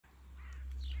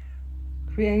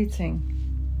creating,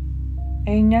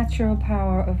 a natural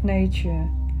power of nature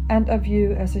and of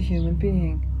you as a human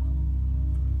being.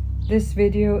 This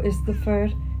video is the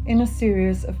third in a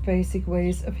series of basic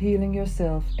ways of healing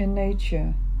yourself in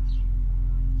nature.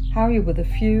 How you, with a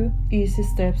few easy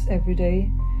steps every day,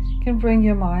 can bring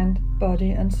your mind,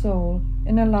 body and soul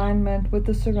in alignment with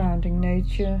the surrounding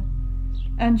nature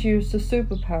and use the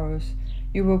superpowers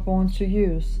you were born to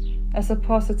use as a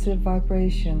positive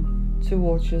vibration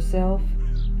towards yourself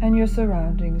and your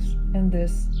surroundings in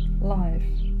this life.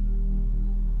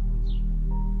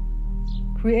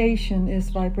 Creation is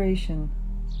vibration,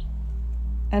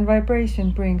 and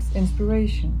vibration brings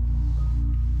inspiration,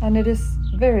 and it is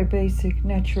very basic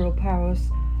natural powers,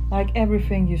 like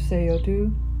everything you say or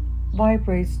do,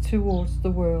 vibrates towards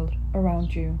the world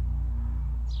around you.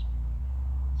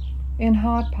 In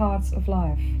hard parts of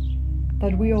life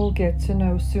that we all get to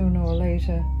know sooner or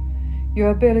later, your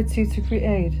ability to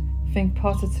create, think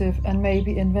positive and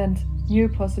maybe invent new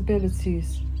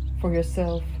possibilities for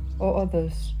yourself or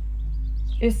others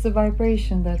is the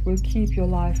vibration that will keep your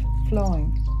life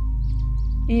flowing,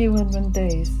 even when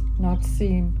days not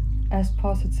seem as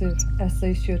positive as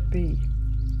they should be.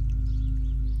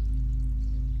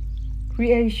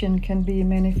 Creation can be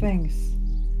many things,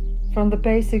 from the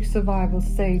basic survival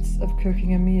states of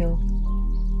cooking a meal,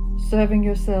 serving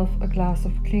yourself a glass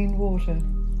of clean water,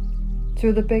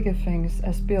 to the bigger things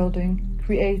as building,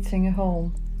 creating a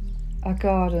home, a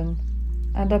garden,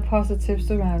 and a positive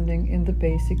surrounding in the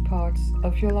basic parts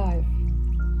of your life.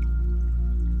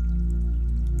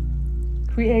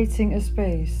 Creating a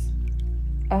space,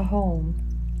 a home,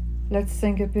 let's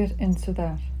think a bit into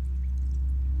that.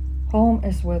 Home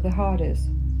is where the heart is,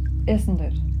 isn't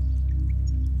it?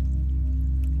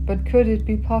 But could it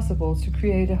be possible to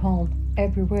create a home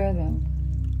everywhere then?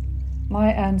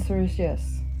 My answer is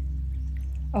yes.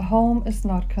 A home is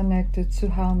not connected to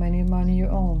how many money you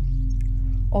own,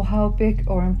 or how big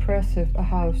or impressive a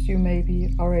house you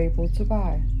maybe are able to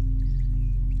buy.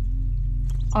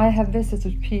 I have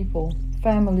visited people,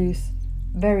 families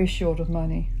very short of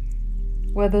money,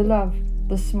 where the love,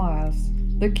 the smiles,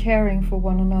 the caring for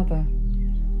one another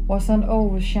was an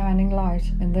overshining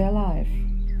light in their life.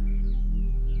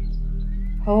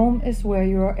 Home is where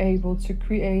you are able to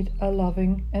create a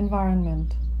loving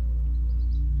environment,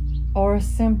 or as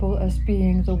simple as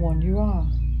being the one you are.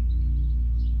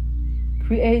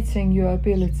 Creating your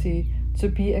ability to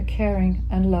be a caring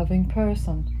and loving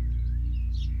person,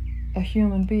 a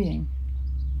human being.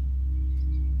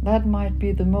 That might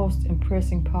be the most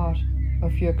impressive part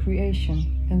of your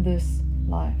creation in this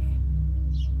life.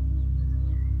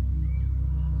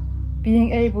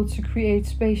 Being able to create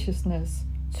spaciousness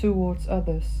towards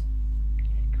others,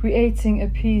 creating a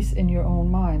peace in your own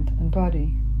mind and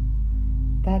body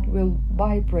that will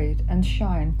vibrate and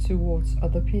shine towards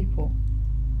other people.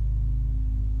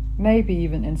 Maybe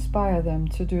even inspire them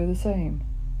to do the same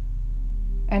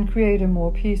and create a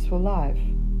more peaceful life.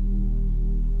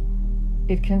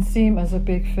 It can seem as a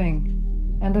big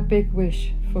thing and a big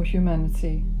wish for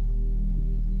humanity,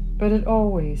 but it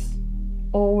always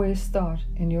starts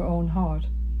in your own heart,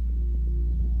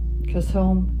 because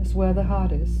home is where the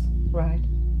heart is, right?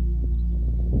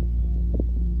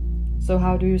 So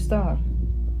how do you start?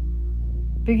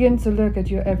 Begin to look at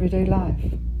your everyday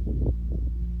life.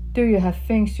 Do you have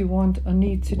things you want or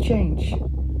need to change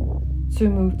to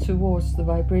move towards the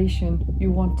vibration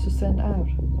you want to send out?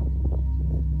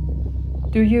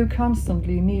 Do you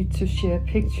constantly need to share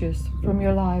pictures from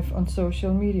your life on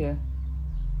social media?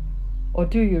 Or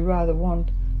do you rather want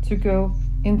to go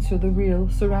into the real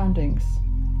surroundings,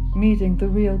 meeting the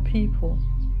real people,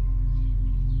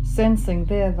 sensing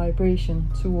their vibration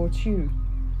towards you?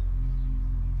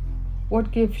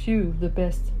 What gives you the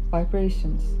best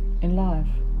vibrations in life?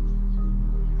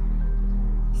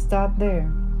 Start there.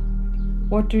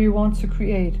 What do you want to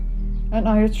create? And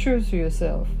are you true to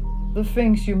yourself? The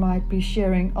things you might be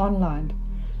sharing online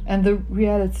and the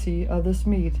reality others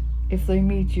meet if they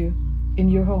meet you in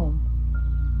your home.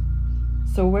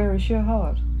 So where is your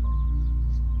heart?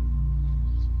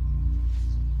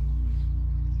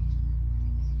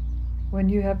 When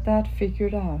you have that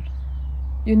figured out,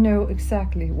 you know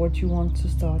exactly what you want to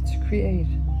start to create.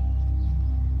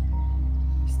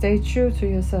 Stay true to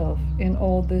yourself in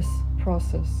all this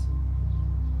process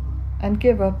and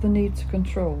give up the need to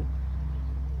control.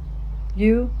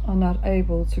 You are not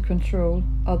able to control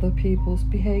other people's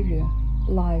behavior,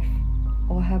 life,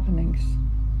 or happenings.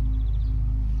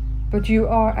 But you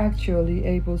are actually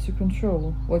able to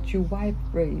control what you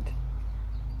vibrate,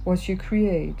 what you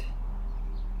create,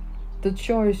 the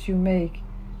choice you make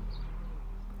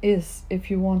is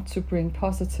if you want to bring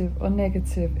positive or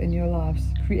negative in your lives,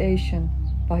 creation,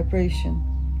 vibration,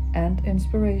 and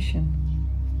inspiration.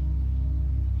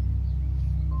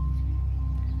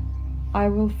 I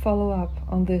will follow up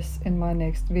on this in my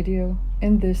next video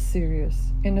in this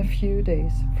series in a few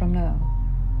days from now.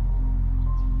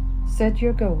 Set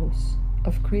your goals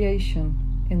of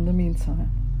creation in the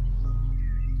meantime.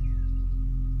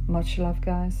 Much love,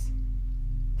 guys.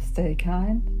 Stay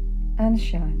kind and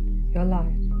shine your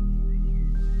light.